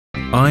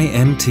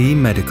IMT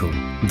Medical,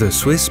 the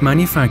Swiss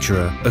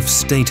manufacturer of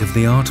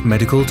state-of-the-art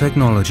medical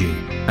technology.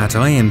 At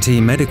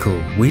IMT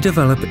Medical, we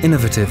develop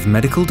innovative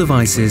medical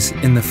devices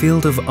in the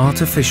field of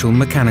artificial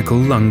mechanical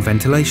lung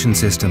ventilation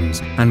systems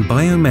and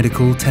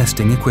biomedical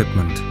testing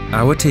equipment.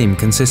 Our team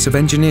consists of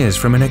engineers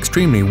from an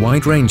extremely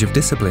wide range of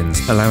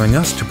disciplines, allowing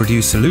us to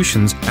produce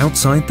solutions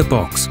outside the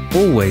box,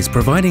 always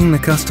providing the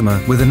customer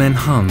with an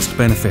enhanced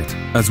benefit.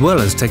 As well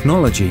as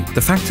technology,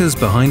 the factors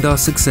behind our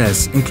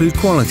success include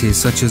qualities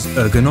such as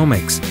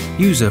ergonomics,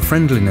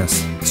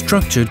 user-friendliness,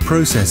 structured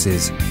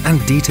processes,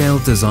 and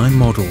detailed design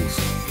models.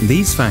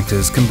 These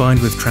factors,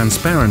 combined with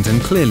transparent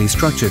and clearly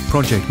structured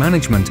project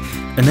management,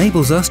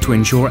 enables us to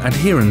ensure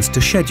adherence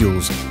to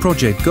schedules,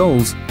 project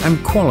goals,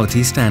 and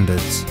quality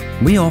standards.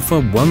 We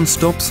offer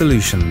one-stop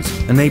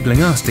solutions,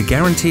 enabling us to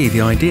guarantee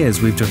the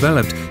ideas we've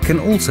developed can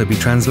also be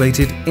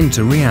translated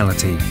into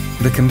reality.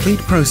 The complete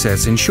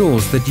process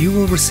ensures that you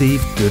will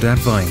receive good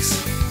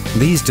advice.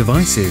 These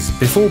devices,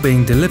 before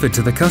being delivered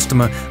to the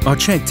customer, are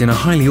checked in a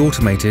highly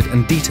automated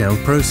and detailed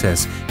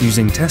process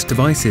using test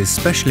devices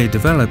specially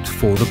developed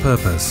for the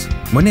purpose.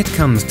 When it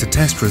comes to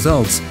test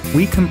results,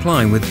 we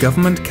comply with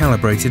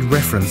government-calibrated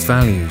reference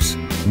values.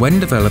 When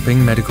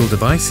developing medical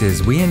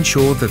devices, we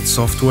ensure that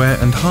software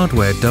and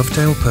hardware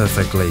dovetail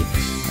perfectly,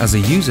 as a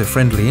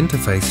user-friendly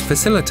interface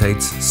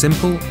facilitates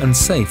simple and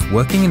safe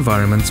working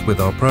environments with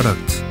our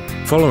products.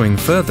 Following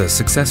further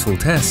successful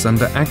tests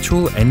under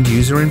actual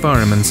end-user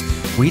environments,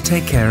 we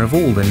take care of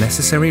all the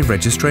necessary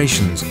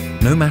registrations,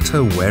 no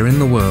matter where in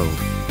the world.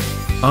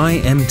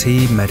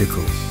 IMT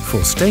Medical,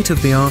 for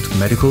state-of-the-art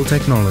medical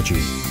technology.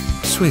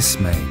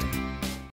 Swiss-made.